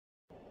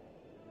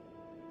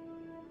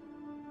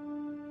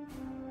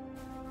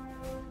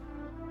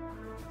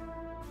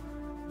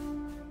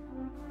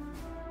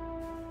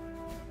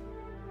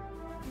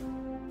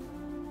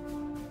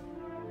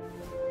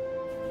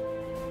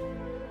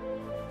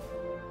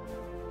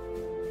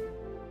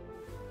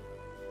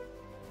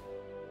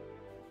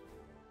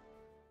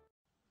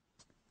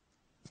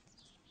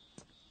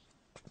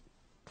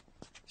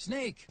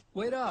Snake,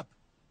 wait up!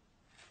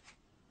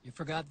 You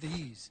forgot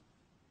these.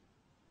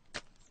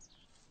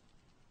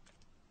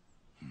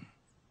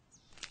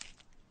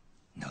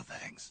 No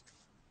thanks.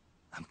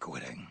 I'm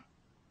quitting.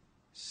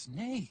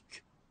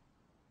 Snake!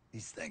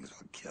 These things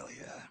will kill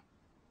you.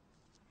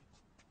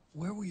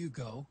 Where will you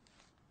go?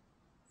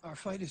 Our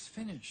fight is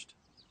finished.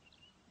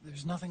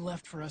 There's nothing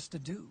left for us to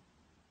do.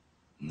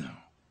 No.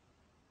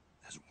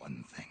 There's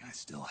one thing I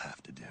still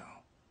have to do.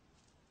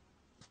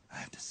 I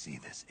have to see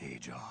this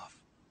age off.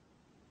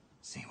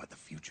 See what the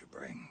future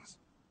brings.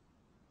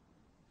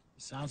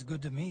 Sounds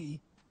good to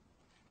me.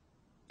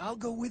 I'll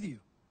go with you.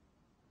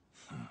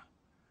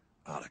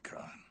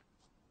 Otacon,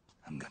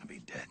 I'm gonna be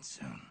dead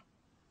soon.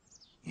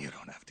 You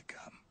don't have to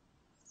come.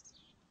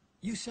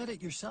 You said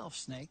it yourself,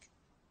 Snake.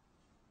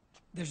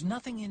 There's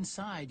nothing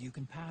inside you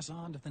can pass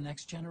on to the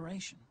next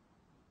generation.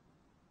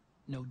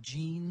 No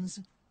genes,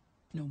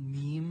 no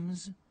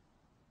memes.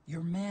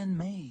 You're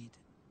man-made.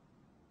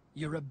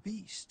 You're a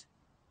beast.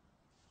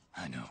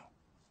 I know.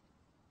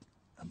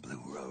 A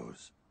blue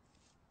rose.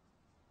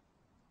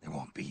 There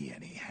won't be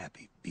any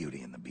happy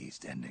Beauty and the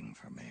Beast ending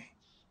for me.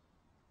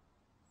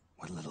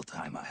 What little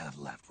time I have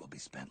left will be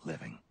spent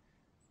living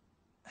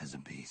as a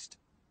beast.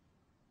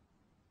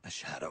 A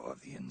shadow of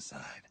the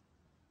inside.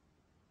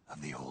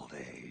 Of the old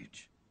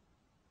age.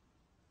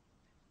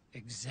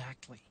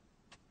 Exactly.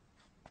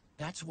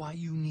 That's why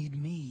you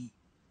need me.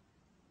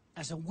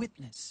 As a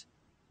witness.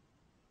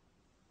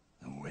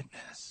 A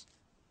witness?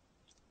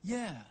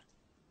 Yeah.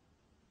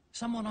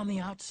 Someone on the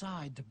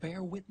outside to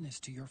bear witness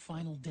to your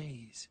final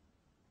days.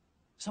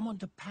 Someone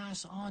to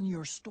pass on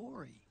your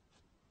story.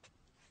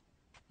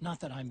 Not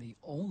that I'm the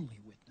only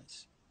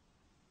witness.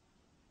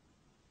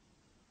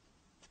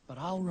 But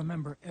I'll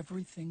remember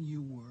everything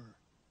you were.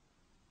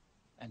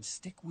 And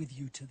stick with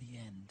you to the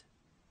end.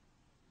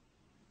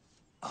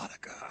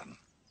 Otacon.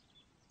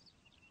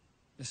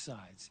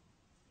 Besides,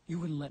 you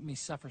wouldn't let me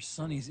suffer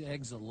Sonny's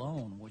eggs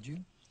alone, would you?